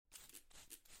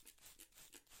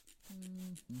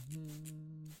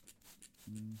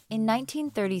In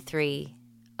 1933,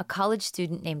 a college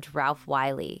student named Ralph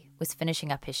Wiley was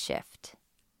finishing up his shift.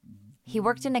 He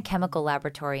worked in a chemical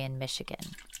laboratory in Michigan.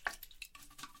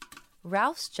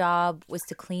 Ralph's job was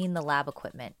to clean the lab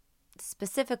equipment,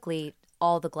 specifically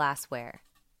all the glassware.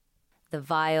 The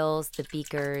vials, the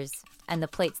beakers, and the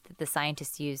plates that the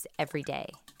scientists use every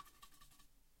day.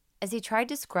 As he tried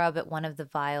to scrub at one of the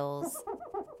vials,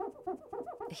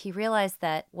 he realized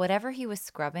that whatever he was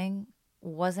scrubbing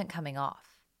wasn't coming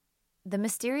off. The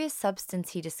mysterious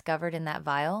substance he discovered in that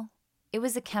vial, it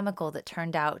was a chemical that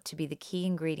turned out to be the key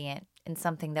ingredient in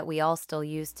something that we all still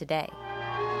use today.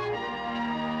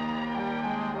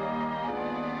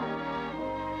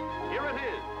 Here it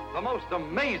is, the most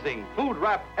amazing food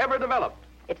wrap ever developed.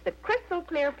 It's the crystal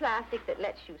clear plastic that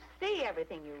lets you see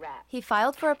everything you wrap. He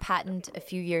filed for a patent a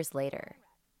few years later.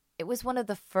 It was one of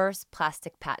the first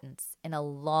plastic patents in a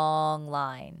long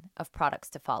line of products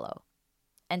to follow.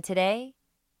 And today,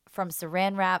 from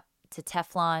saran wrap to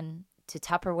Teflon to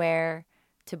Tupperware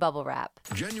to bubble wrap.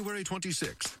 January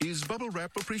 26th is Bubble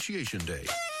Wrap Appreciation Day.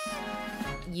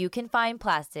 You can find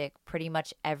plastic pretty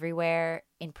much everywhere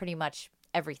in pretty much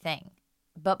everything.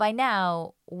 But by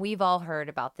now, we've all heard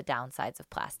about the downsides of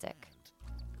plastic.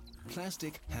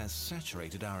 Plastic has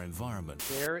saturated our environment.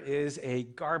 There is a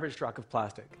garbage truck of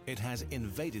plastic. It has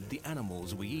invaded the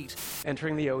animals we eat.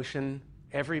 Entering the ocean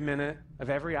every minute of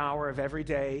every hour of every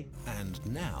day. And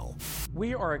now,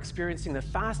 we are experiencing the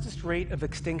fastest rate of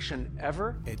extinction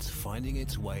ever. It's finding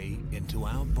its way into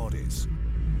our bodies.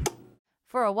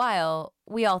 For a while,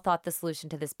 we all thought the solution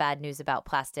to this bad news about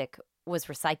plastic was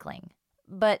recycling.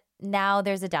 But now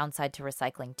there's a downside to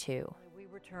recycling too. We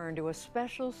return to a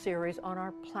special series on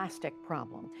our plastic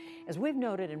problem. As we've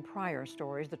noted in prior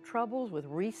stories, the troubles with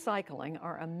recycling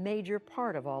are a major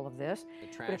part of all of this. The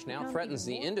trash now threatens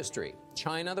the industry.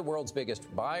 China, the world's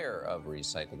biggest buyer of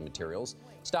recycled materials,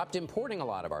 stopped importing a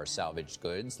lot of our salvaged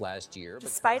goods last year.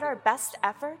 Despite our best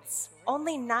efforts,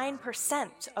 only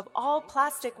 9% of all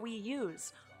plastic we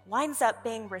use winds up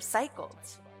being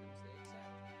recycled.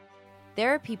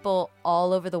 There are people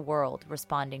all over the world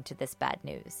responding to this bad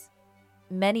news.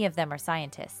 Many of them are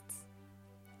scientists.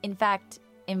 In fact,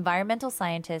 environmental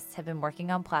scientists have been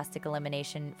working on plastic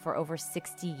elimination for over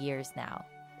 60 years now.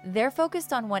 They're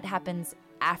focused on what happens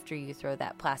after you throw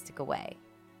that plastic away.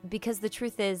 Because the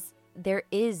truth is, there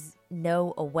is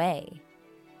no away.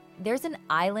 There's an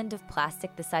island of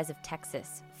plastic the size of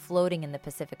Texas floating in the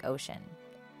Pacific Ocean.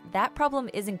 That problem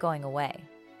isn't going away,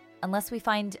 unless we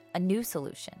find a new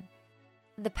solution.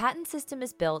 The patent system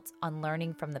is built on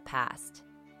learning from the past.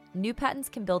 New patents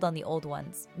can build on the old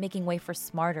ones, making way for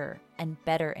smarter and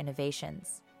better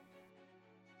innovations.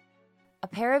 A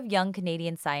pair of young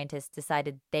Canadian scientists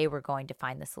decided they were going to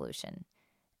find the solution.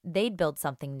 They'd build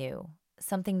something new,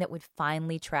 something that would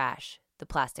finally trash the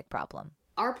plastic problem.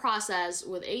 Our process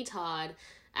with ATOD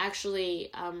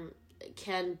actually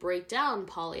can break down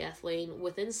polyethylene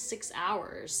within 6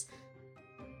 hours.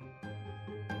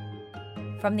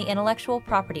 From the Intellectual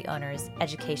Property Owners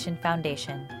Education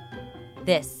Foundation,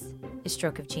 this is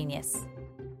Stroke of Genius.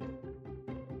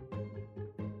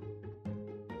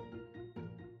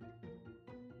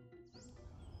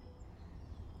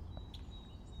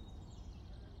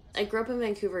 I grew up in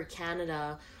Vancouver,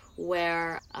 Canada,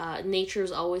 where nature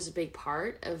is always a big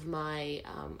part of my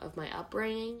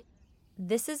upbringing.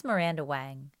 This is Miranda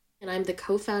Wang. And I'm the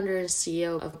co-founder and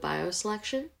CEO of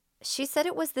BioSelection. She said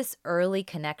it was this early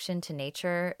connection to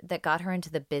nature that got her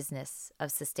into the business of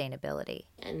sustainability.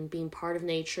 And being part of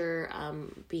nature,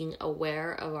 being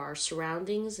aware of our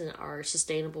surroundings and our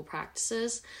sustainable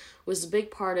practices was a big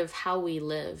part of how we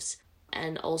lived,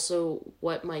 and also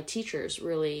what my teachers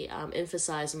really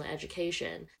emphasized in my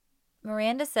education.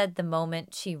 Miranda said the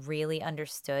moment she really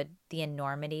understood the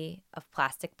enormity of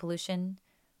plastic pollution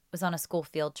was on a school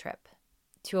field trip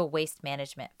to a waste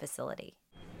management facility.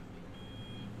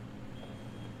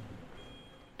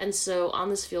 And so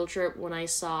on this field trip, when I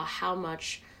saw how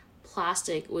much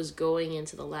plastic was going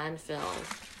into the landfill,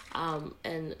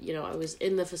 and I was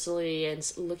in the facility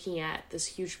and looking at this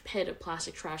huge pit of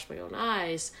plastic trash with my own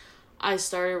eyes, I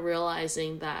started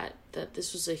realizing that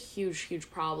this was a huge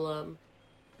problem.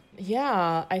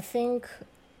 Yeah, I think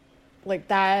like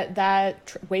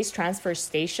that waste transfer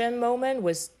station moment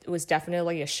was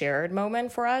definitely a shared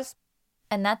moment for us.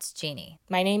 And that's Jeannie.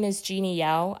 My name is Jeannie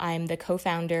Yao. I'm the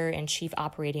co-founder and chief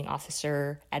operating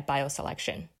officer at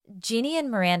BioSelection. Jeannie and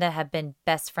Miranda have been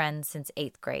best friends since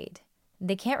 8th grade.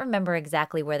 They can't remember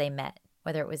exactly where they met,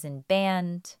 whether it was in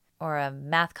band or a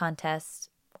math contest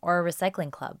or a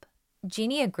recycling club.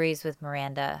 Jeannie agrees with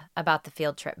Miranda about the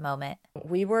field trip moment.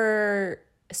 We were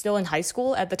still in high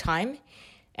school at the time,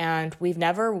 and we've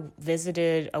never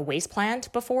visited a waste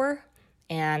plant before.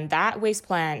 And that waste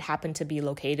plant happened to be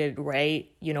located right,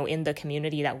 in the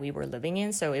community that we were living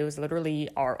in. So it was literally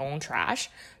our own trash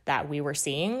that we were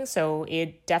seeing. So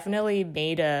it definitely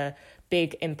made a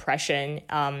big impression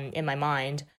in my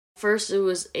mind. First, it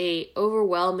was a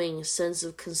overwhelming sense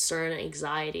of concern and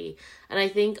anxiety. And I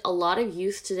think a lot of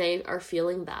youth today are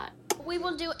feeling that. We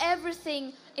will do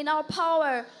everything in our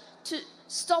power to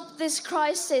stop this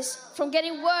crisis from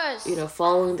getting worse.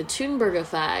 Following the Thunberg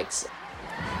effects.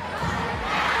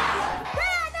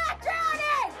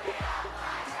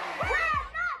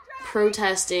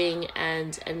 Protesting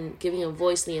and giving a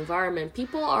voice in the environment,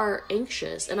 people are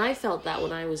anxious, and I felt that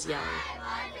when I was young.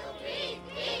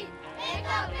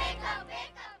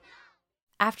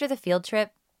 After the field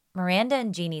trip, Miranda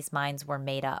and Jeannie's minds were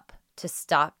made up to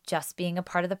stop just being a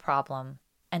part of the problem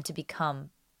and to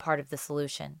become part of the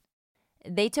solution.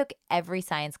 They took every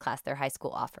science class their high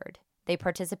school offered. They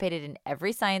participated in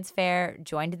every science fair,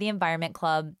 joined the environment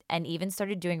club, and even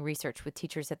started doing research with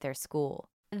teachers at their school.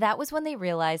 That was when they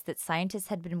realized that scientists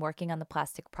had been working on the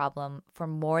plastic problem for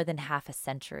more than half a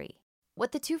century.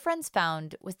 What the two friends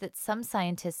found was that some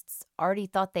scientists already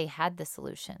thought they had the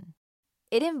solution.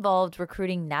 It involved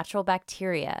recruiting natural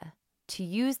bacteria to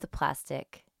use the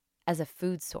plastic as a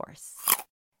food source.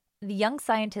 The young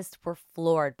scientists were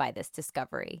floored by this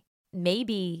discovery.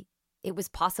 Maybe it was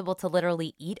possible to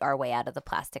literally eat our way out of the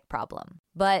plastic problem.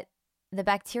 But the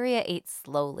bacteria ate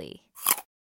slowly.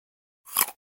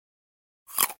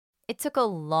 It took a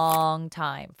long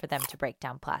time for them to break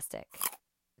down plastic.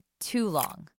 Too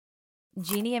long.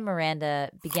 Jeannie and Miranda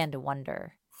began to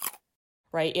wonder.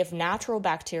 Right, if natural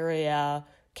bacteria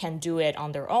can do it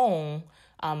on their own,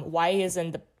 why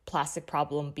isn't the plastic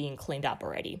problem being cleaned up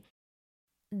already?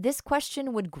 This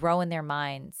question would grow in their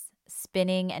minds,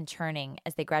 spinning and churning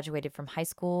as they graduated from high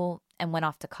school and went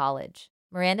off to college.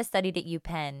 Miranda studied at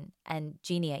UPenn and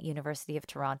Jeannie at University of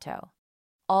Toronto.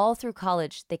 All through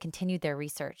college, they continued their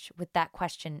research with that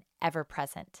question ever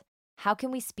present. How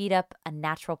can we speed up a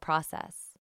natural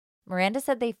process? Miranda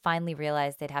said they finally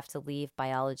realized they'd have to leave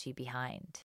biology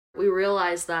behind. We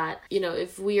realized that,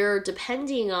 if we are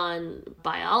depending on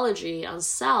biology, on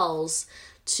cells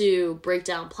to break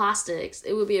down plastics,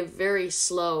 it would be a very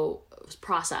slow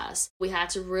process. We had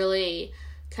to really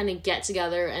kind of get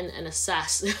together and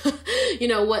assess,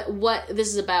 what this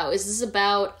is about. Is this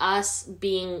about us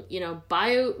being,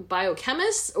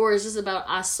 biochemists, or is this about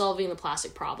us solving the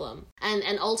plastic problem?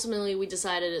 And ultimately we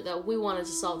decided that we wanted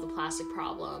to solve the plastic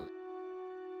problem.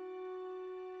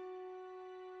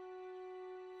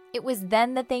 It was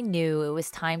then that they knew it was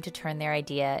time to turn their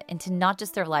idea into not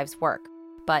just their life's work,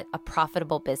 but a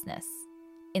profitable business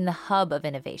in the hub of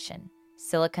innovation,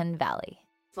 Silicon Valley.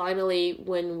 Finally,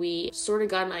 when we sort of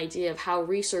got an idea of how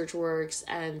research works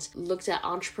and looked at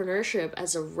entrepreneurship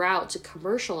as a route to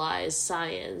commercialize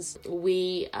science,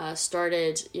 we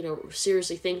started,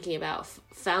 seriously thinking about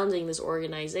founding this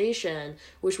organization,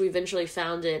 which we eventually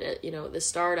founded, the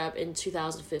startup in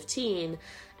 2015.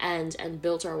 And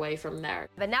built our way from there.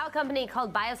 But now a company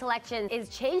called BioSelection is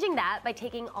changing that by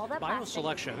taking all that plastic.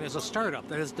 BioSelection is a startup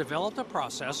that has developed a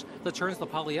process that turns the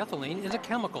polyethylene into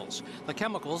chemicals. The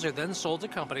chemicals are then sold to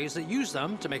companies that use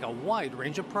them to make a wide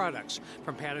range of products,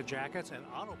 from padded jackets and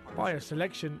auto parts.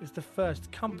 BioSelection is the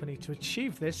first company to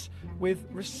achieve this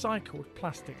with recycled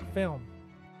plastic film.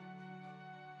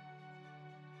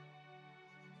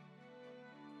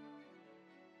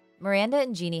 Miranda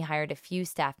and Jeannie hired a few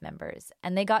staff members,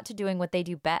 and they got to doing what they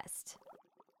do best.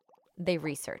 They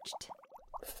researched.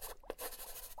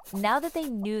 Now that they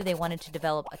knew they wanted to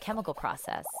develop a chemical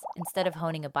process instead of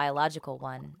honing a biological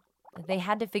one, they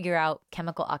had to figure out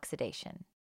chemical oxidation.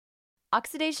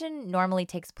 Oxidation normally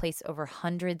takes place over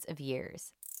hundreds of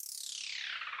years,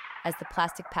 as the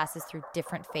plastic passes through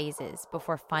different phases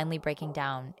before finally breaking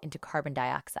down into carbon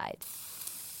dioxide.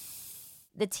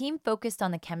 The team focused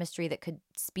on the chemistry that could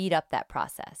speed up that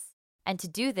process. And to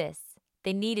do this,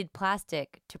 they needed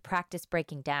plastic to practice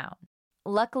breaking down.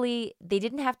 Luckily, they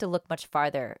didn't have to look much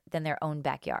farther than their own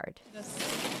backyard.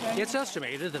 It's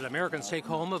estimated that Americans take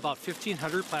home about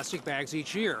 1,500 plastic bags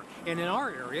each year. And in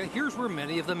our area, here's where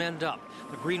many of them end up,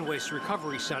 the Green Waste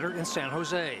Recovery Center in San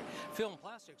Jose.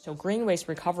 So Green Waste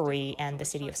Recovery and the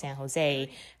city of San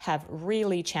Jose have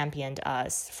really championed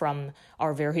us from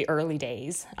our very early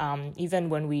days. Even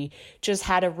when we just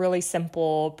had a really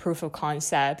simple proof of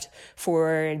concept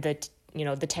for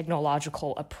the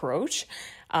technological approach.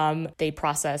 They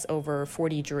process over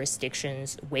 40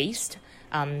 jurisdictions' waste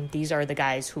These are the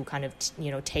guys who kind of,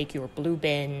 take your blue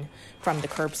bin from the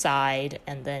curbside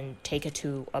and then take it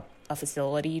to a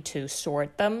facility to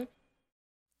sort them.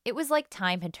 It was like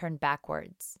time had turned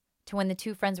backwards to when the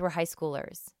two friends were high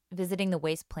schoolers, visiting the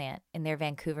waste plant in their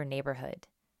Vancouver neighborhood.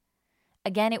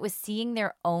 Again, it was seeing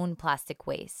their own plastic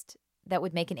waste that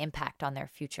would make an impact on their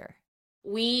future.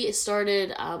 We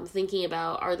started thinking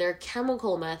about, are there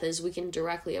chemical methods we can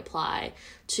directly apply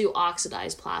to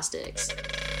oxidize plastics?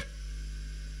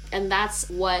 And that's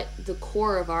what the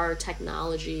core of our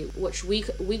technology, which we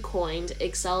coined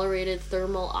Accelerated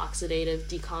Thermal Oxidative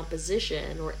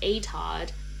Decomposition, or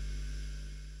ATOD.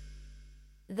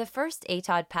 The first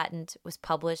ATOD patent was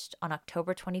published on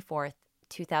October 24th,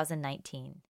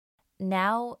 2019.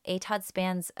 Now, ATOD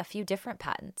spans a few different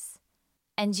patents.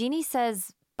 And Jeannie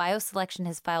says BioSelection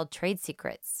has filed trade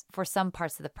secrets for some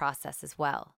parts of the process as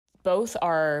well. Both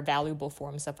are valuable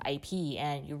forms of IP,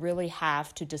 and you really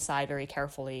have to decide very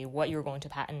carefully what you're going to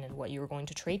patent and what you're going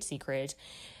to trade secret.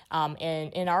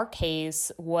 And in our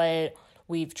case, what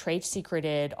we've trade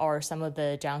secreted are some of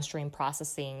the downstream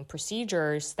processing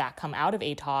procedures that come out of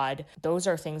ATOD. Those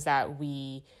are things that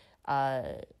we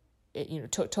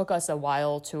took us a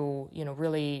while to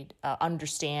really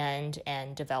understand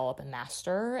and develop and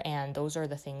master, and those are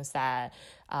the things that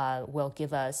will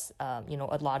give us a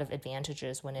lot of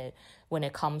advantages when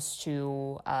it comes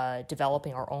to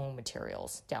developing our own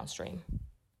materials downstream.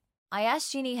 I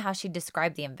asked Jeannie how she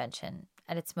described the invention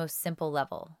at its most simple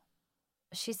level.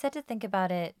 She said to think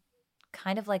about it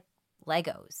kind of like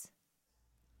Legos.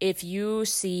 If you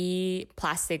see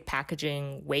plastic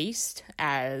packaging waste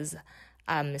as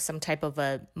some type of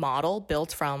a model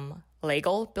built from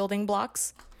Lego building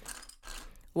blocks,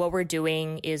 what we're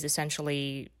doing is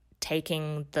essentially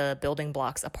taking the building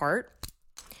blocks apart,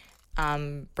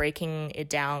 breaking it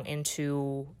down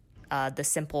into the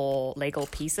simple Lego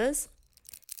pieces.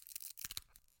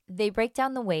 They break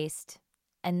down the waste,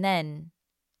 and then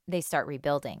they start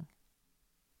rebuilding.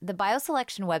 The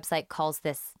BioSelection website calls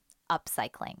this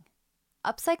upcycling.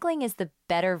 Upcycling is the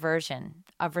better version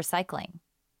of recycling.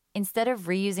 Instead of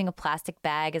reusing a plastic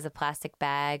bag as a plastic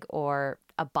bag or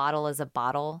a bottle as a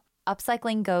bottle,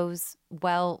 upcycling goes,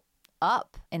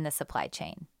 up in the supply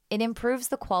chain. It improves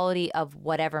the quality of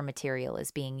whatever material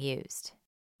is being used.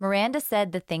 Miranda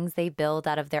said the things they build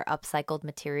out of their upcycled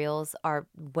materials are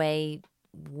way,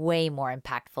 way more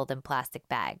impactful than plastic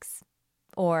bags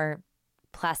or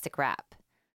plastic wrap.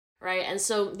 Right? And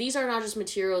so these are not just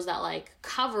materials that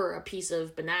cover a piece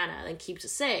of banana and keeps it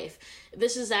safe.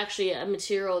 This is actually a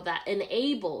material that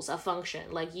enables a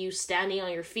function, like you standing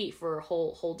on your feet for a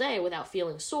whole day without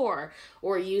feeling sore,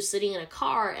 or you sitting in a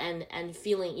car and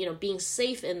feeling, being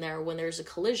safe in there when there's a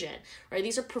collision, right?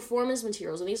 These are performance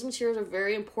materials, and these materials are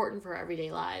very important for our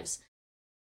everyday lives.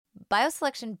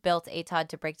 BioSelection built ATOD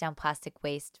to break down plastic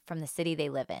waste from the city they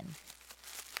live in.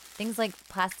 Things like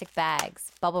plastic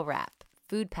bags, bubble wrap,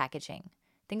 food packaging,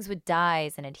 things with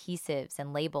dyes and adhesives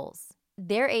and labels.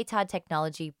 Their ATOD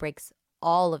technology breaks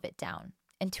all of it down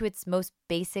into its most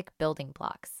basic building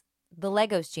blocks, the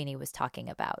Legos Jeannie was talking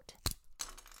about.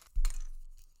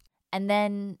 And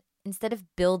then, instead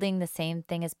of building the same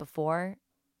thing as before,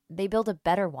 they build a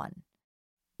better one.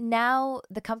 Now,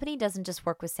 the company doesn't just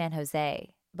work with San Jose,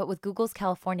 but with Google's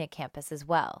California campus as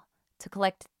well, to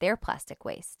collect their plastic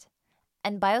waste.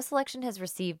 And BioSelection has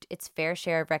received its fair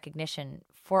share of recognition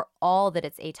for all that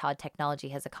its ATOD technology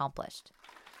has accomplished.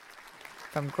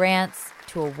 From grants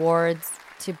to awards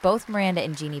to both Miranda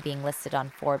and Jeannie being listed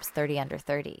on Forbes 30 Under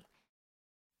 30.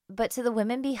 But to the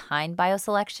women behind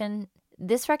BioSelection,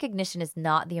 this recognition is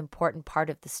not the important part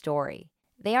of the story.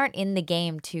 They aren't in the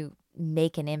game to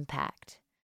make an impact.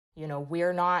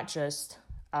 We're not just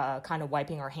kind of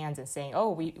wiping our hands and saying,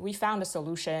 oh, we found a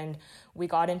solution, we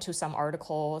got into some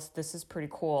articles, this is pretty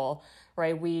cool,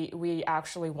 right? We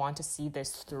actually want to see this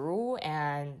through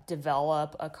and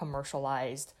develop a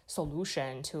commercialized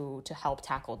solution to help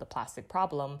tackle the plastic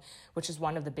problem, which is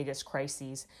one of the biggest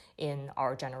crises in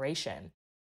our generation.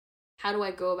 How do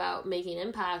I go about making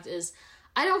impact is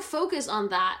I don't focus on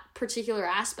that particular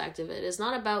aspect of it. It's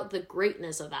not about the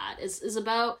greatness of that. It's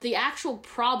about the actual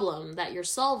problem that you're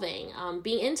solving,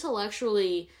 being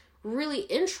intellectually really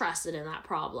interested in that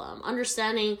problem,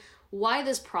 understanding why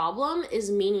this problem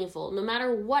is meaningful, no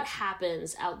matter what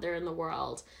happens out there in the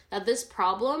world, that this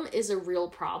problem is a real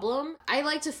problem. I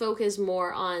like to focus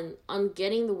more on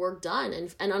getting the work done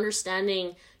and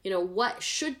understanding, what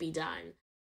should be done.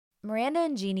 Miranda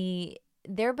and Jeannie,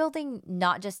 they're building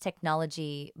not just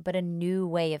technology, but a new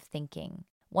way of thinking,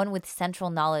 one with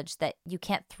central knowledge that you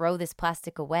can't throw this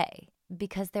plastic away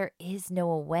because there is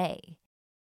no way.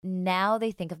 Now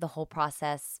they think of the whole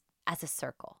process as a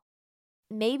circle.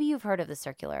 Maybe you've heard of the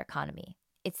circular economy.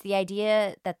 It's the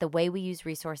idea that the way we use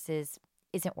resources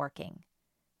isn't working.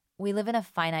 We live in a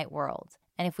finite world,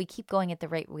 and if we keep going at the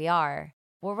rate we are,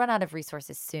 we'll run out of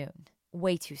resources soon,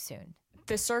 way too soon.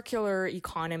 The circular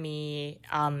economy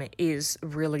is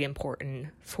really important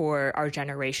for our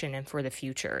generation and for the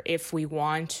future. If we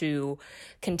want to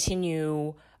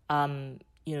continue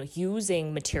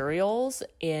using materials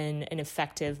in an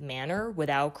effective manner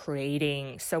without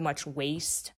creating so much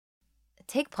waste.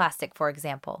 Take plastic, for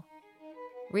example.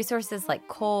 Resources like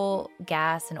coal,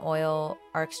 gas, and oil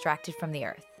are extracted from the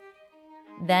earth.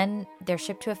 Then they're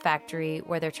shipped to a factory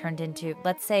where they're turned into,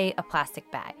 let's say, a plastic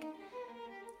bag.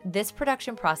 This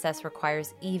production process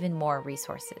requires even more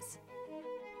resources.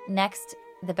 Next,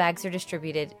 the bags are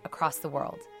distributed across the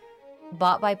world,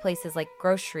 bought by places like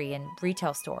grocery and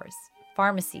retail stores,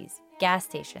 pharmacies, gas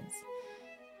stations.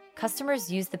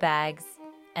 Customers use the bags,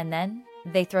 and then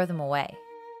they throw them away.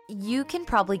 You can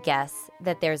probably guess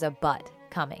that there's a but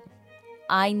coming.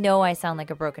 I know I sound like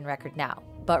a broken record now,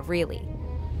 but really,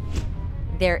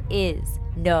 there is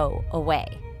no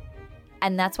away.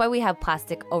 And that's why we have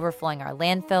plastic overflowing our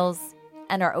landfills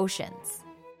and our oceans.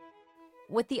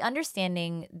 With the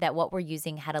understanding that what we're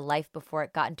using had a life before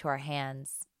it got into our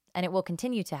hands, and it will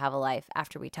continue to have a life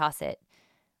after we toss it,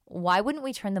 why wouldn't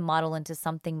we turn the model into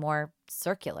something more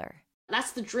circular?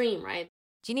 That's the dream, right?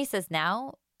 Jeannie says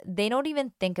now, they don't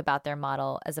even think about their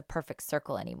model as a perfect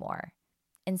circle anymore.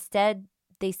 Instead,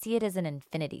 they see it as an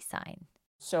infinity sign.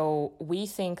 So we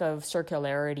think of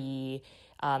circularity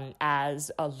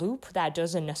as a loop that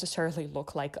doesn't necessarily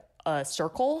look like a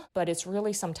circle, but it's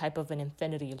really some type of an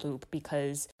infinity loop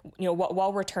because,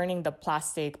 while we're turning the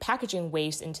plastic packaging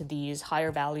waste into these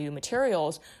higher value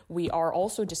materials, we are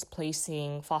also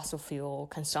displacing fossil fuel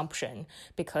consumption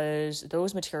because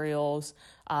those materials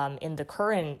in the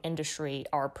current industry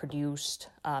are produced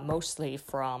mostly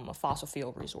from fossil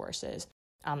fuel resources.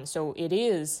 So it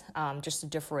is just a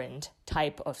different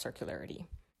type of circularity.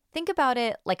 Think about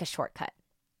it like a shortcut.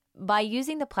 By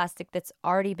using the plastic that's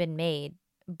already been made,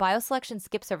 bioselection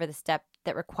skips over the step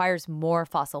that requires more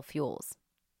fossil fuels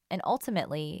and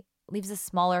ultimately leaves a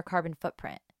smaller carbon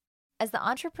footprint. As the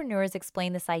entrepreneurs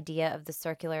explained this idea of the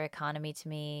circular economy to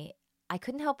me, I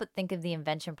couldn't help but think of the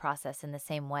invention process in the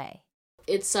same way.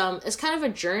 It's kind of a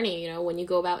journey, when you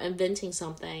go about inventing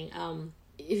something.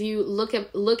 If you look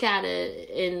at it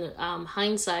in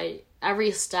hindsight,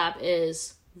 every step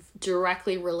is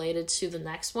directly related to the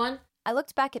next one. I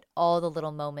looked back at all the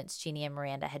little moments Jeannie and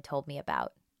Miranda had told me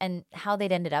about and how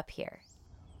they'd ended up here.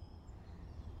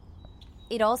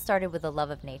 It all started with a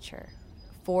love of nature,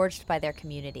 forged by their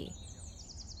community.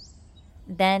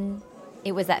 Then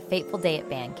it was that fateful day at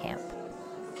band camp,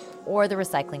 or the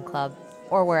recycling club,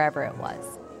 or wherever it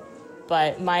was.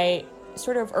 But my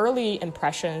sort of early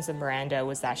impressions of Miranda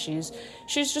was that she's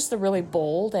just really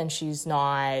bold and she's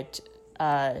not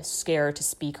scared to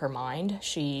speak her mind.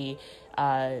 She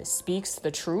speaks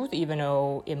the truth, even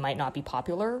though it might not be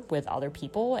popular with other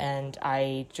people. And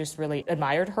I just really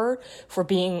admired her for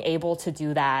being able to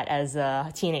do that as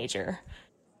a teenager.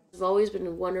 We've always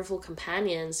been wonderful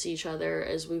companions to each other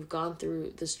as we've gone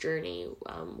through this journey.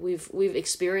 We've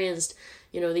experienced,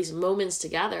 these moments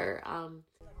together.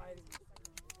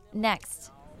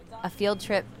 Next, a field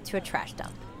trip to a trash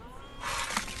dump.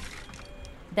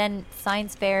 Then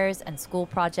science fairs and school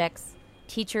projects,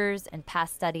 teachers and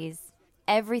past studies,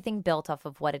 everything built off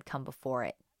of what had come before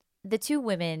it. The two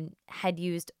women had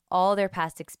used all their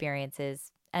past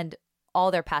experiences and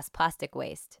all their past plastic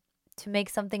waste to make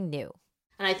something new.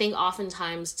 And I think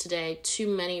oftentimes today,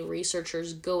 too many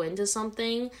researchers go into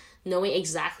something knowing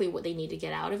exactly what they need to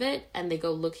get out of it, and they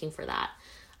go looking for that.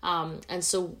 And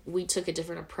so we took a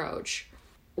different approach.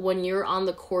 When you're on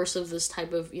the course of this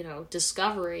type of,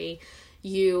 discovery,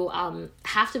 you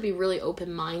have to be really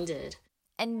open-minded.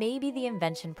 And maybe the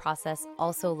invention process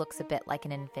also looks a bit like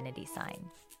an infinity sign.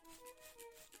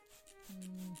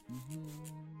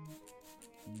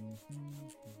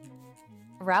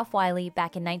 Ralph Wiley,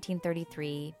 back in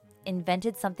 1933,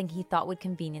 invented something he thought would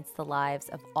convenience the lives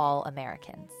of all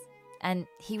Americans. And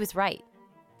he was right.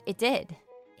 It did.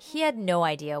 He had no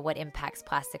idea what impacts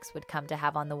plastics would come to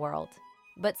have on the world.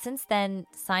 But since then,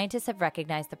 scientists have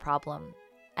recognized the problem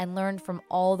and learned from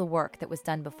all the work that was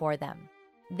done before them.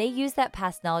 They use that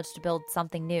past knowledge to build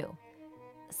something new,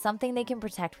 something they can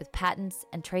protect with patents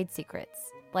and trade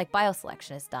secrets, like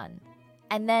bioselection has done.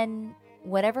 And then,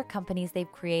 whatever companies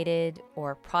they've created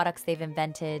or products they've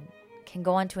invented can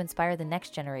go on to inspire the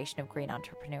next generation of green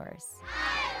entrepreneurs.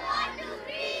 I want to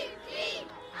green, green.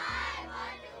 I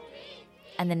want to green.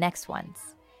 And the next ones,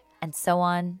 and so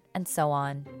on, and so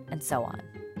on, and so on.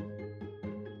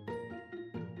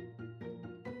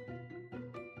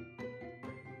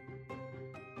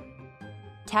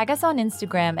 Tag us on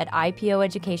Instagram at IPO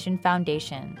Education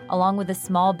Foundation, along with a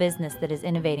small business that is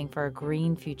innovating for a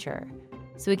green future,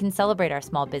 so we can celebrate our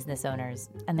small business owners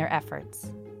and their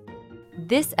efforts.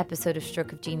 This episode of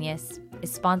Stroke of Genius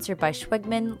is sponsored by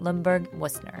Schwegman, Lundberg,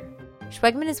 Wussner.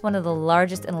 Schwegman is one of the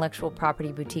largest intellectual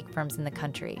property boutique firms in the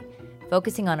country,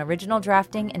 focusing on original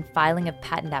drafting and filing of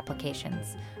patent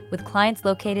applications, with clients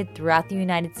located throughout the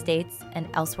United States and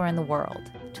elsewhere in the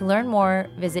world. To learn more,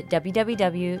 visit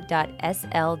www.slwip.com.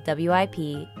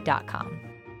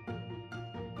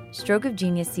 Stroke of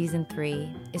Genius Season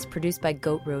 3 is produced by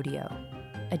Goat Rodeo,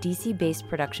 a DC-based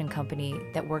production company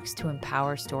that works to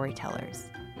empower storytellers.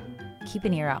 Keep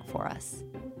an ear out for us.